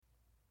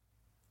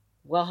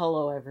Well,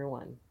 hello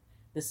everyone.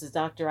 This is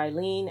Dr.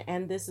 Eileen,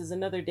 and this is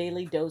another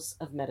daily dose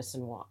of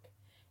Medicine Walk.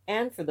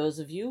 And for those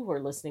of you who are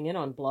listening in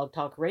on Blog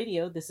Talk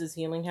Radio, this is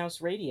Healing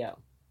House Radio.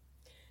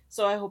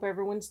 So I hope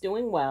everyone's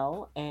doing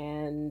well,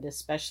 and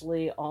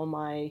especially all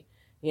my,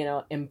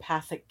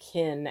 empathic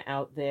kin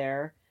out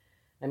there.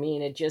 I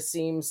mean, it just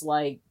seems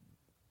like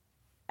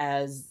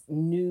as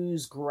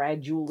news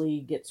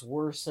gradually gets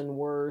worse and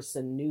worse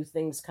and new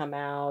things come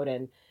out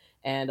and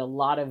a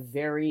lot of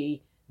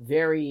very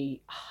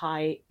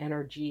high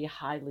energy,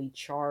 highly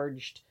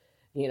charged,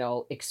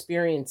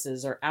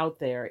 experiences are out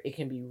there, it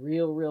can be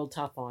real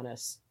tough on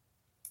us.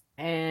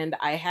 And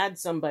I had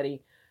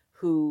somebody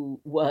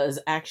who was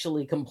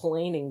actually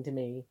complaining to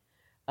me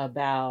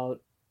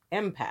about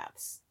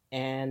empaths.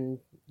 And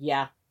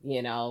yeah,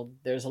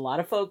 there's a lot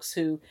of folks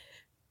who,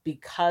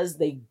 because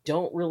they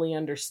don't really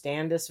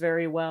understand us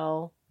very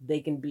well, they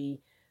can be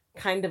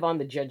kind of on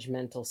the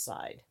judgmental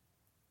side.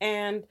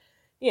 And,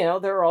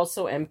 there are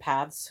also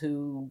empaths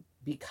who,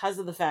 because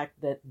of the fact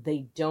that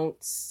they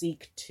don't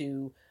seek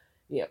to,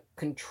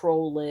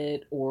 control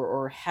it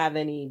or have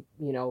any,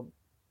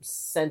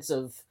 sense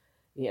of,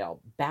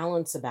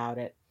 balance about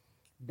it,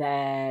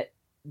 that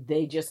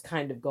they just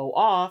kind of go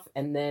off,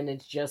 and then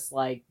it's just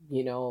like,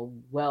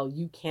 well,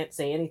 you can't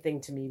say anything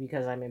to me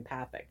because I'm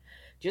empathic.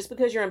 Just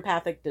because you're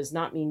empathic does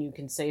not mean you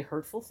can say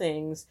hurtful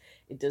things.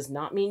 It does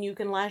not mean you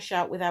can lash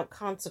out without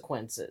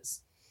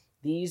consequences.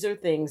 These are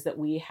things that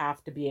we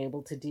have to be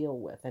able to deal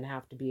with and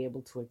have to be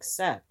able to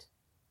accept.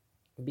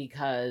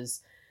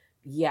 Because,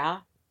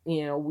 yeah,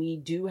 we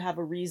do have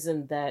a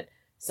reason that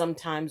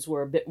sometimes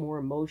we're a bit more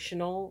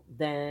emotional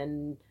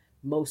than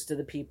most of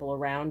the people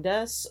around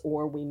us,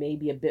 or we may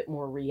be a bit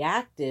more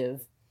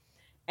reactive.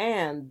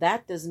 And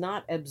that does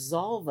not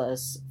absolve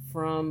us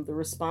from the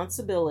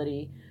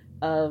responsibility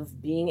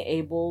of being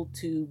able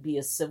to be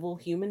a civil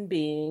human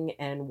being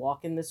and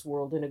walk in this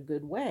world in a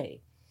good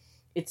way.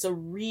 It's a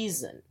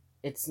reason,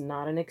 it's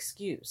not an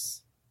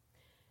excuse.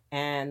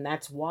 And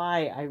that's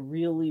why I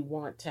really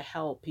want to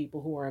help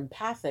people who are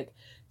empathic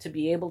to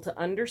be able to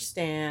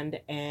understand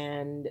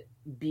and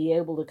be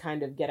able to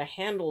kind of get a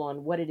handle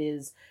on what it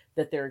is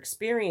that they're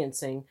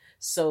experiencing,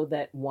 so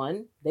that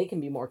one, they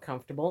can be more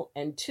comfortable,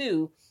 and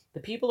two,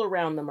 the people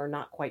around them are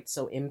not quite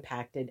so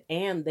impacted,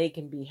 and they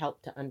can be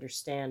helped to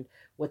understand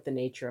what the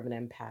nature of an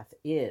empath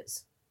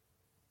is.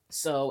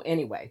 So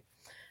anyway,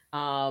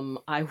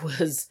 I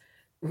was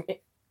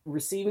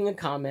receiving a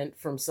comment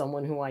from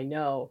someone who I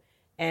know,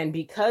 and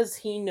because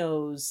he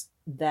knows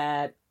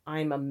that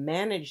I'm a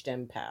managed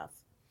empath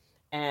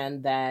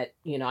and that,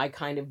 I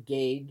kind of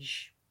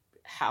gauge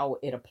how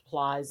it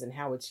applies and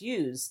how it's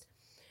used,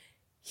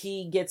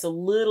 he gets a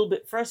little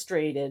bit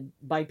frustrated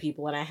by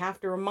people. And I have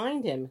to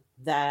remind him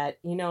that,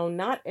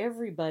 not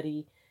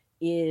everybody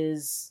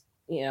is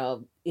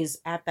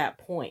at that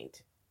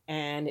point.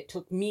 And it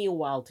took me a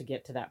while to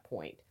get to that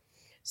point.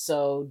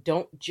 So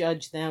don't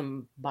judge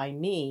them by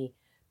me,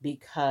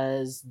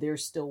 because they're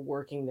still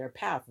working their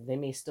path. They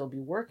may still be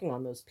working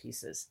on those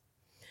pieces.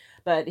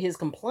 But his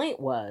complaint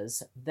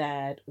was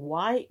that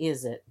why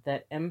is it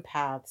that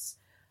empaths,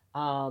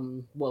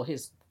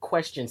 his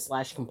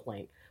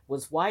question/complaint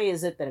was, why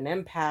is it that an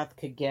empath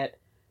could get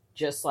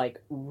just like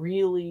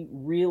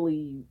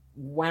really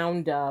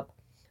wound up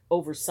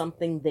over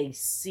something they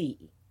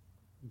see,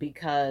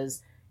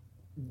 because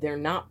they're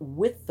not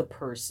with the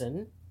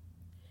person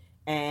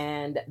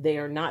and they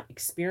are not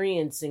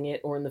experiencing it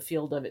or in the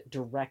field of it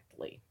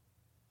directly.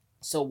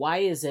 So why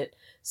is it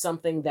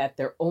something that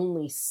they're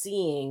only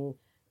seeing,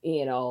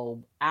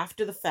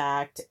 after the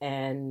fact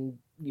and,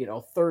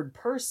 third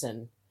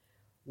person?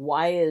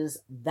 Why is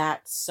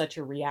that such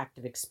a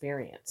reactive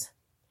experience?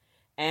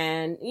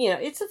 And,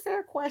 it's a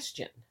fair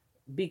question,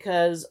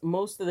 because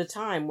most of the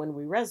time when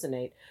we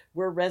resonate,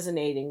 we're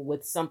resonating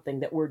with something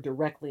that we're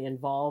directly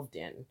involved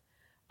in.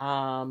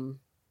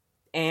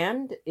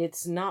 And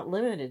it's not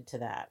limited to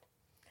that.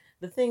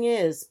 The thing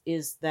is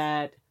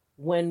that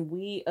when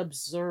we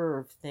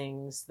observe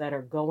things that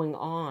are going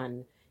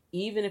on,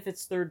 even if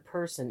it's third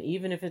person,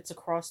 even if it's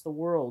across the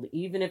world,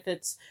 even if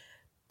it's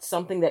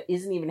something that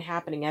isn't even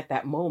happening at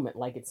that moment,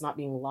 like it's not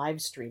being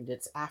live streamed,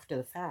 it's after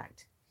the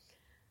fact,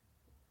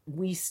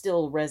 we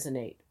still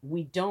resonate.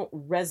 We don't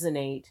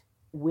resonate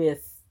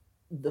with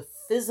the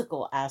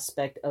physical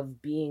aspect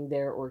of being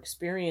there or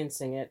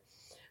experiencing it.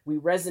 We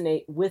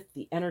resonate with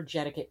the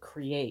energetic it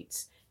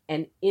creates.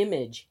 An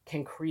image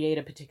can create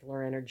a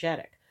particular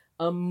energetic.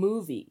 A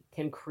movie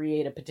can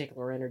create a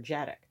particular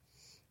energetic.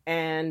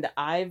 And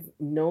I've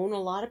known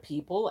a lot of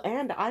people,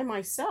 and I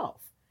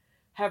myself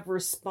have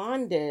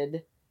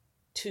responded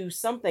to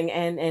something,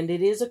 and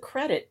it is a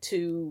credit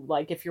to,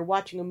 like, if you're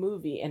watching a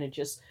movie and it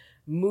just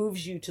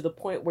moves you to the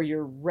point where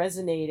you're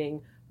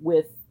resonating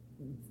with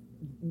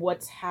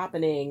what's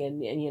happening,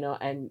 and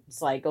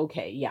it's like,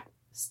 okay, yeah,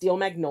 Steel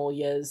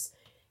Magnolias.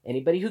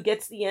 Anybody who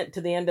gets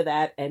to the end of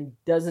that and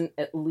doesn't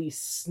at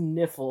least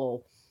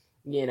sniffle,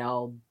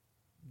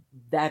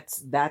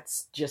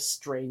 that's just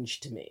strange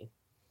to me.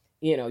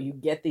 you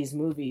get these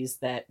movies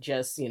that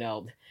just,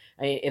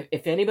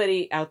 if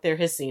anybody out there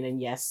has seen,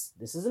 and yes,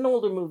 this is an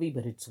older movie,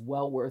 but it's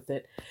well worth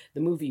it.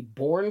 The movie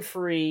Born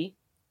Free,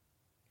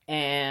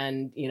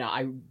 and,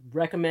 I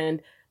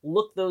recommend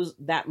look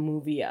that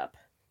movie up.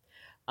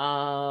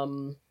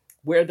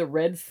 Where the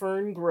Red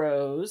Fern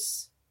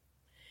Grows,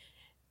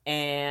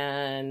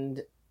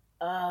 and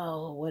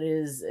what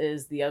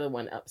is the other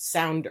one?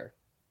 Sounder.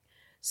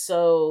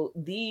 So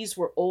these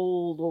were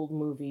old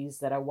movies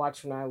that I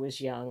watched when I was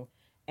young.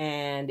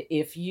 And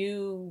if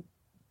you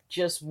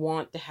just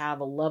want to have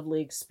a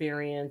lovely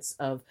experience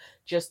of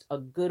just a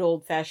good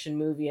old-fashioned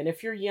movie, and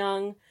if you're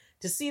young,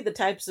 to see the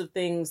types of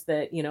things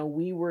that,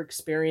 we were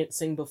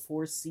experiencing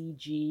before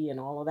CG and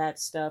all of that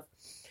stuff.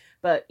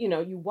 But,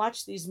 you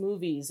watch these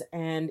movies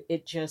and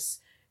it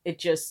just,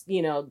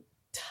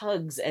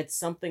 tugs at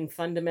something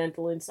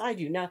fundamental inside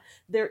you. Now,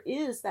 there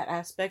is that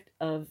aspect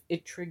of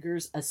it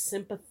triggers a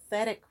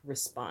sympathetic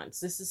response.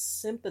 This is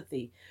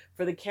sympathy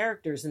for the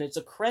characters, and it's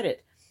a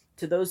credit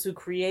to those who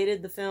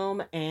created the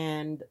film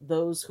and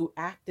those who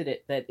acted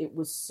it, that it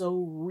was so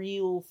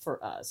real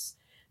for us,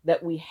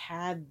 that we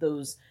had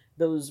those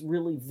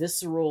really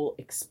visceral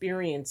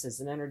experiences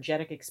and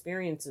energetic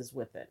experiences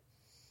with it.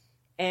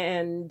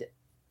 And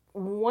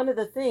one of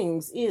the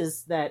things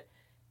is that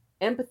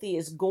empathy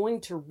is going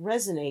to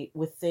resonate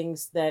with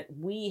things that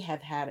we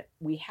have had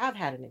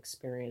an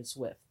experience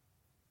with.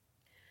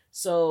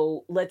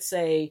 So let's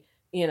say,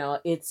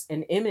 it's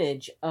an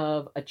image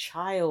of a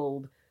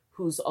child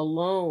who's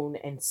alone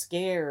and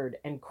scared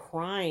and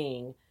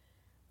crying.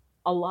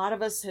 A lot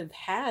of us have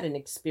had an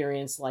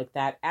experience like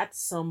that at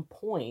some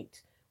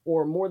point,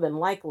 or more than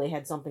likely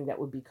had something that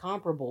would be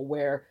comparable,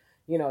 where,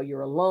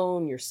 you're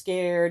alone, you're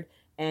scared,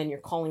 and you're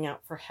calling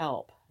out for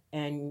help.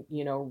 And,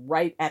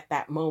 right at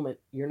that moment,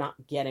 you're not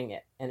getting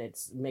it. And it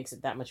makes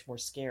it that much more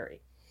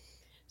scary.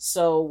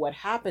 So what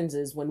happens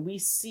is when we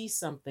see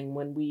something,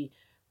 when we,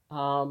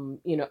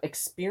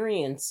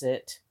 experience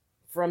it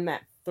from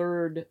that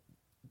third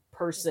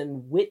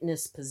person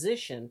witness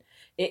position,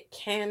 it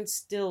can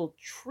still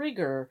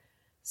trigger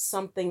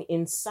something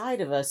inside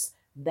of us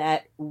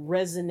that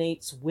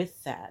resonates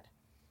with that.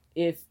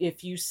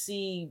 If you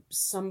see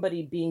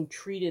somebody being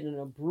treated in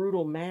a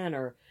brutal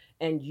manner,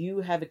 and you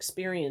have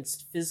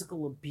experienced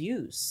physical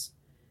abuse,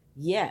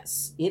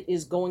 yes, it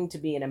is going to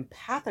be an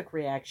empathic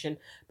reaction,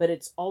 but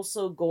it's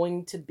also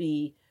going to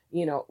be,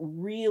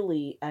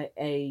 really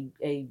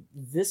a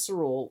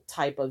visceral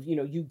type of,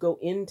 you go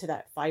into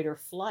that fight or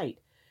flight,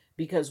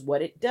 because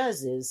what it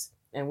does is,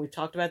 and we've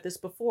talked about this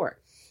before,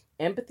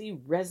 empathy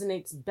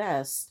resonates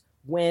best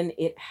when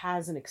it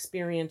has an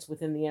experience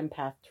within the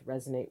empath to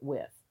resonate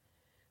with.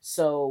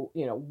 So,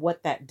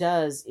 what that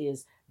does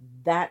is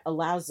that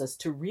allows us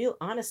to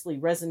honestly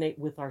resonate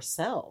with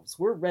ourselves.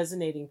 We're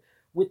resonating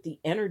with the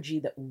energy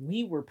that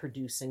we were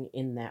producing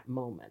in that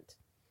moment.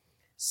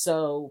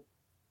 So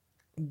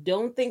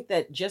don't think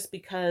that just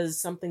because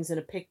something's in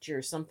a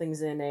picture,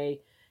 something's in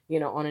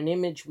on an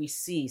image we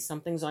see,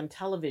 something's on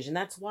television.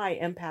 That's why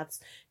empaths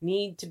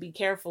need to be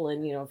careful.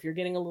 And, if you're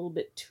getting a little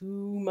bit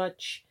too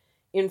much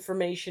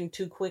information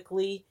too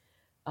quickly,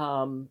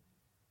 dial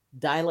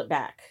it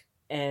back.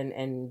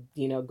 And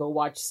go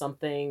watch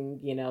something,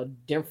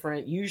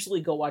 different.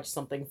 Usually go watch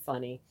something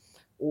funny,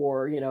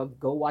 or,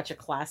 go watch a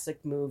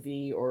classic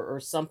movie or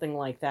something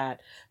like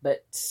that.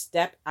 But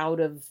step out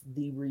of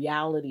the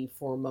reality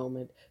for a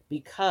moment,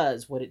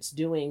 because what it's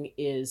doing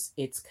is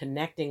it's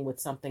connecting with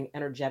something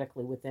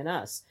energetically within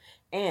us.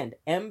 And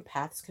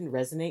empaths can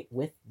resonate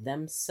with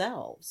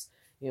themselves.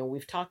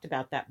 We've talked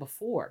about that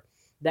before,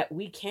 that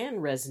we can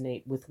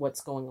resonate with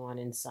what's going on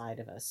inside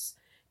of us.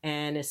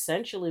 And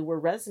essentially we're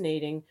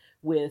resonating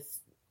with,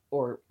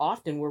 or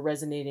often we're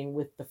resonating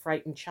with, the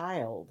frightened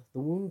child, the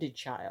wounded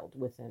child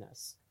within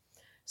us.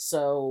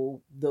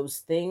 So those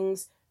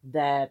things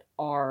that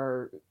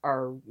are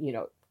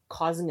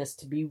causing us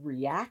to be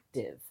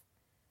reactive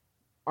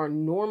are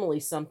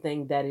normally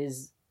something that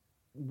is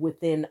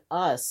within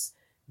us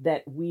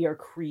that we are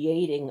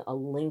creating a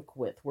link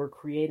with. We're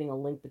creating a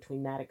link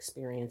between that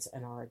experience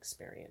and our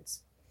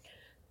experience.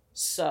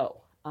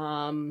 So,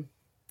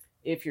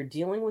 if you're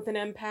dealing with an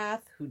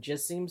empath who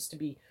just seems to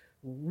be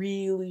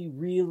really,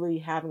 really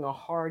having a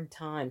hard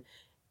time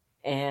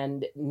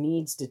and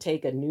needs to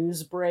take a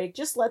news break,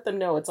 just let them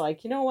know. It's like,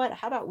 what?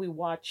 How about we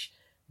watch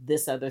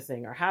this other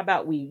thing? Or how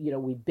about we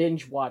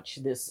binge watch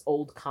this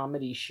old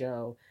comedy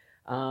show?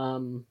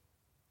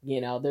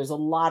 There's a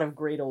lot of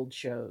great old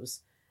shows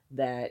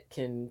that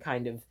can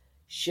kind of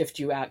shift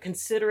you out.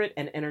 Consider it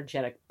an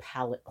energetic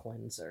palate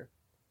cleanser.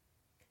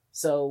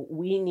 So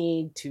we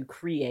need to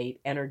create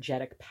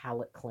energetic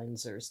palate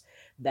cleansers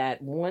that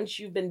once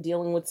you've been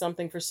dealing with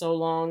something for so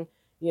long,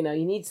 you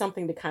need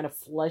something to kind of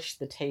flush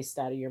the taste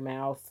out of your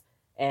mouth.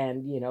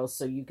 And,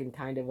 so you can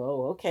kind of,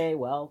 okay,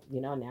 well,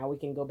 now we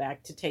can go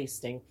back to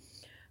tasting.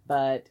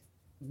 But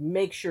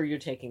make sure you're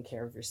taking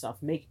care of yourself.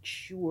 Make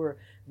sure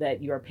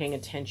that you are paying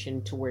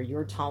attention to where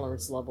your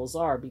tolerance levels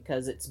are,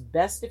 because it's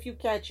best if you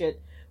catch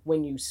it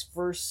when you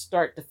first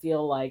start to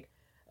feel like,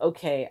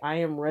 okay, I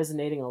am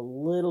resonating a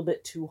little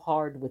bit too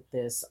hard with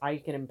this. I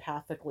can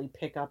empathically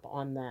pick up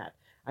on that.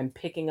 I'm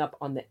picking up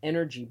on the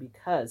energy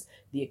because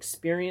the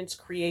experience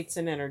creates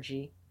an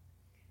energy,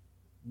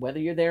 whether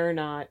you're there or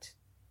not,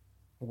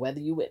 whether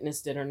you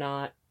witnessed it or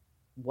not,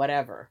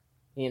 whatever.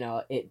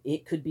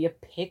 It could be a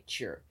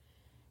picture,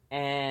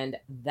 and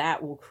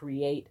that will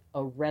create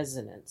a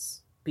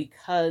resonance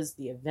because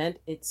the event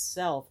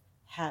itself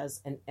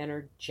has an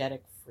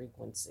energetic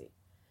frequency.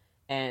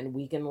 And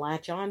we can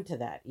latch on to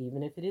that,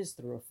 even if it is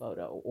through a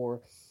photo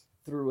or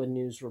through a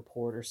news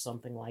report or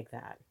something like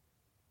that.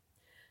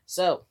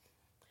 So,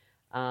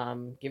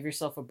 give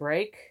yourself a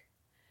break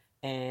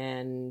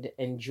and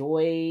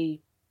enjoy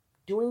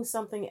doing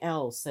something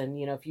else. And,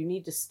 if you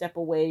need to step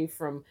away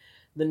from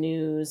the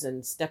news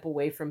and step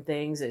away from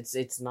things,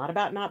 it's not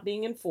about not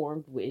being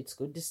informed. It's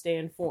good to stay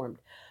informed,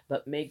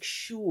 but make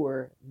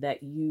sure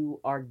that you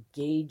are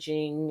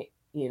gauging,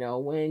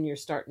 when you're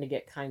starting to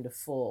get kind of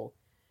full.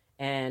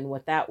 And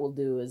what that will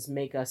do is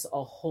make us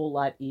a whole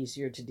lot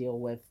easier to deal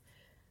with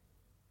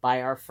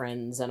by our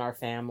friends and our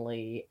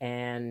family.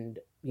 And,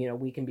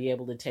 we can be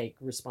able to take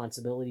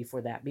responsibility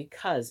for that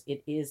because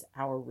it is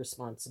our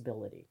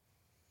responsibility.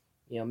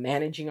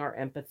 Managing our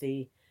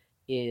empathy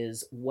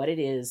is what it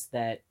is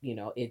that,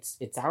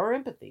 it's our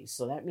empathy.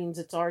 So that means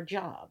it's our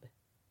job.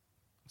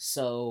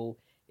 So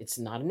it's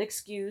not an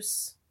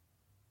excuse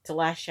to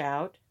lash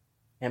out.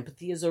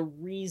 Empathy is a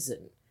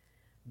reason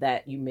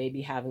that you may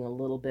be having a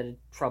little bit of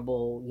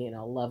trouble,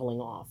 leveling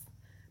off.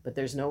 But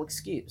there's no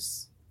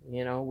excuse.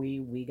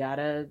 We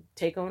gotta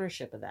take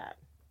ownership of that.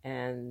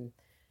 And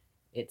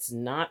it's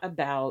not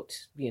about,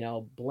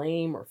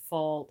 blame or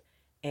fault.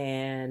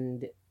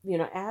 And,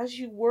 as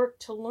you work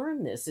to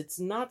learn this, it's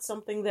not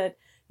something that,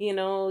 you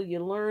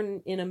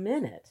learn in a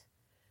minute.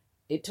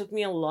 It took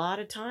me a lot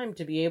of time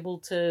to be able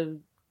to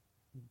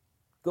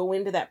go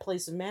into that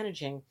place of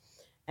managing.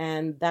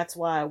 And that's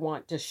why I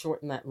want to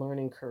shorten that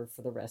learning curve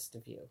for the rest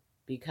of you,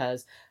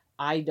 because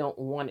I don't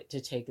want it to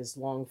take as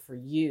long for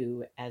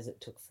you as it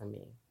took for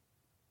me.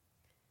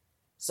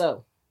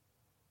 So,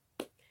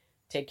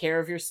 take care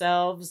of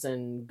yourselves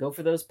and go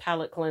for those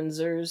palate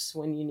cleansers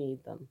when you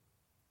need them.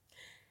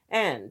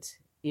 And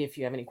if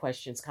you have any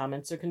questions,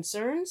 comments, or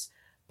concerns,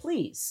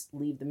 please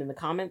leave them in the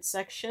comments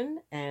section.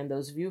 And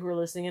those of you who are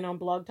listening in on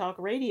Blog Talk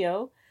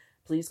Radio,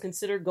 please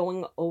consider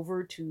going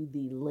over to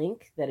the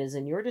link that is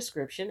in your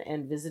description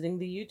and visiting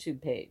the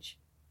YouTube page.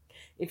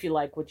 If you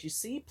like what you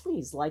see,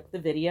 please like the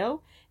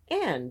video.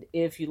 And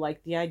if you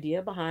like the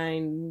idea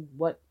behind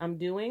what I'm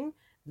doing,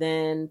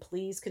 then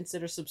please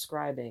consider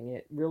subscribing.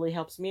 It really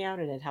helps me out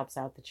and it helps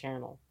out the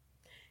channel.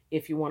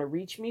 If you want to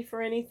reach me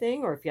for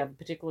anything, or if you have a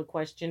particular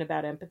question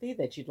about empathy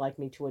that you'd like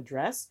me to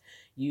address,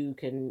 you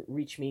can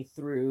reach me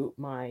through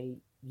my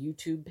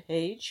YouTube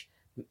page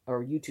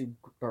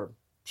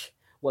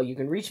you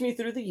can reach me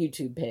through the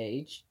YouTube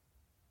page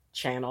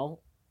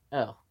channel.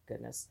 Oh,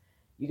 goodness.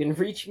 You can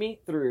reach me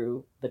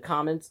through the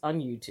comments on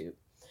YouTube.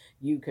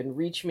 You can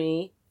reach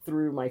me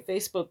through my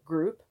Facebook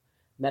group,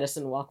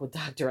 Medicine Walk with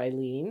Dr.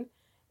 Eileen.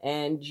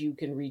 And you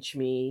can reach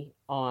me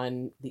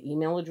on the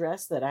email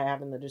address that I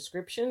have in the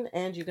description.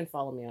 And you can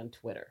follow me on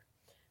Twitter.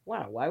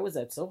 Wow, why was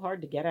that so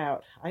hard to get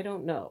out? I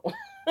don't know.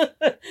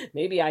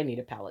 Maybe I need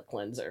a palate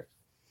cleanser.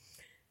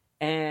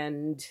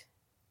 And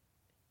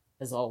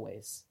as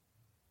always,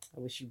 I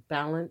wish you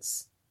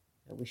balance.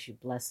 I wish you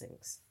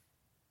blessings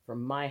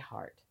from my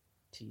heart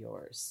to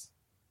yours.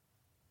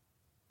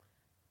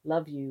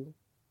 Love you.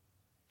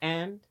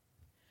 And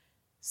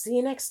see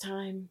you next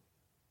time.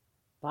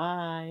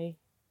 Bye.